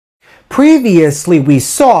Previously, we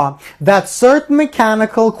saw that certain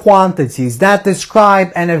mechanical quantities that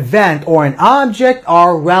describe an event or an object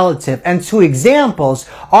are relative, and two examples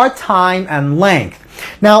are time and length.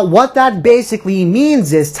 Now, what that basically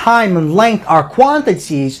means is time and length are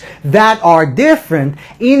quantities that are different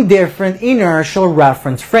in different inertial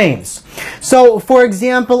reference frames. So, for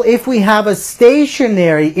example, if we have a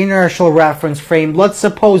stationary inertial reference frame, let's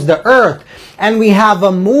suppose the Earth, and we have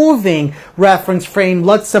a moving reference frame,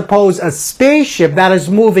 let's suppose a spaceship that is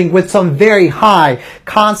moving with some very high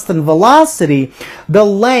constant velocity, the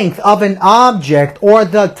length of an object or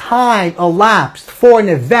the time elapsed for an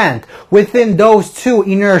event within those two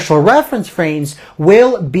inertial reference frames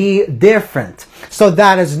will be different. So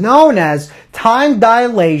that is known as time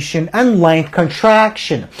dilation and length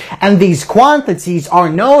contraction. And these quantities are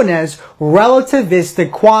known as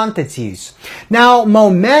relativistic quantities. Now,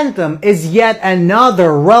 momentum is yet another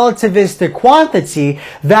relativistic quantity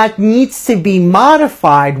that needs to be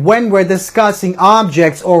modified when we're discussing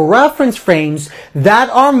objects or reference frames that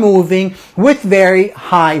are moving with very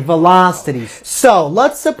high velocities. So,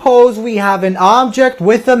 let's suppose we have an object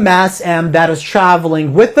with a mass m that is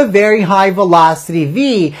traveling with a very high velocity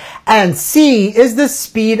v, and c is the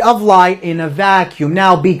speed of light in a vacuum.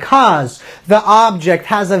 Now, because the object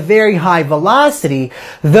has a very high velocity,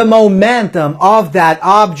 the momentum of that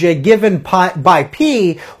object given by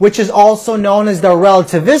p, which is also known as the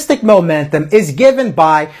relativistic momentum, is given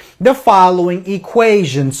by the following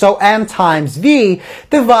equation. So m times v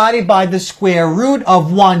divided by the square root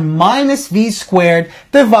of 1 minus v squared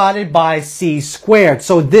divided by c squared.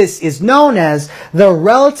 So this is known as the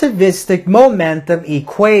relativistic momentum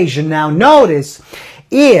equation. Now notice,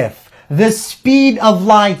 if the speed of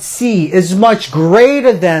light c is much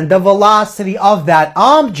greater than the velocity of that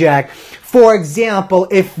object, for example,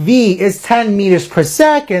 if v is 10 meters per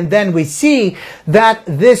second, then we see that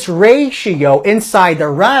this ratio inside the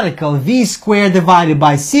radical, v squared divided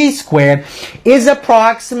by c squared, is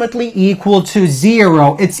approximately equal to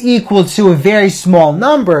 0. It's equal to a very small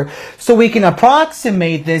number, so we can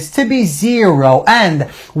approximate this to be 0, and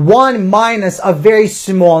 1 minus a very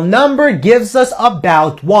small number gives us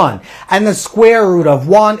about 1. And the square root of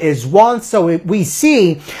 1 is 1, so we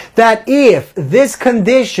see that if this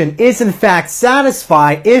condition is in fact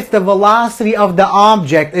satisfied, if the velocity of the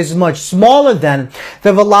object is much smaller than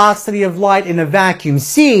the velocity of light in a vacuum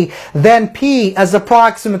c, then p is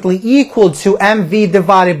approximately equal to mv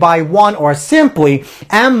divided by 1, or simply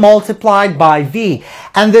m multiplied by v.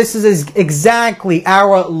 And this is exactly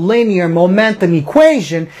our linear momentum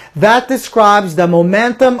equation that describes the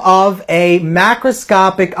momentum of a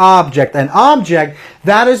macroscopic object, an object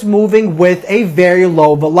that is moving with a very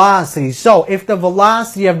low velocity. So if the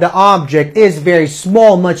velocity of the object is very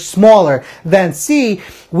small, much smaller than c,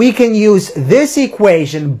 we can use this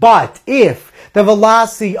equation. But if the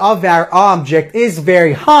velocity of our object is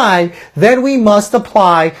very high, then we must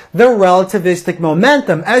apply the relativistic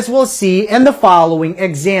momentum, as we'll see in the following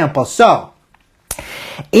example. So,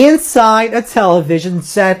 inside a television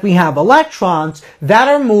set, we have electrons that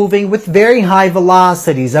are moving with very high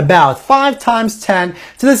velocities, about 5 times 10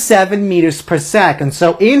 to the 7 meters per second.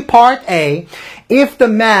 So in part A, if the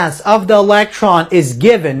mass of the electron is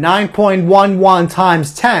given 9.11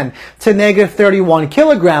 times 10 to negative 31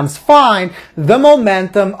 kilograms, find the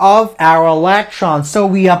momentum of our electron. So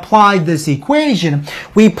we apply this equation,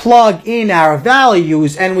 we plug in our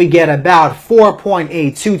values, and we get about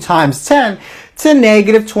 4.82 times 10 to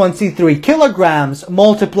negative 23 kilograms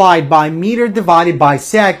multiplied by meter divided by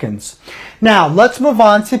seconds. Now, let's move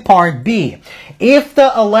on to part B. If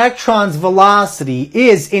the electron's velocity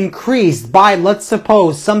is increased by, let's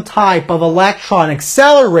suppose, some type of electron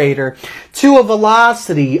accelerator to a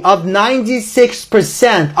velocity of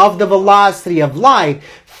 96% of the velocity of light,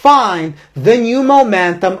 find the new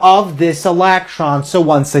momentum of this electron. So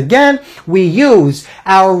once again, we use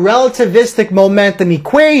our relativistic momentum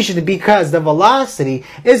equation because the velocity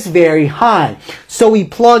is very high. So we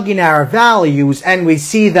plug in our values, and we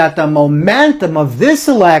see that the momentum of this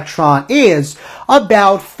electron is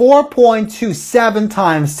about 4.27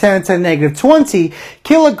 times 10 to the negative 20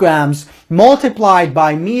 kilograms multiplied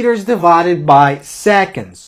by meters divided by seconds.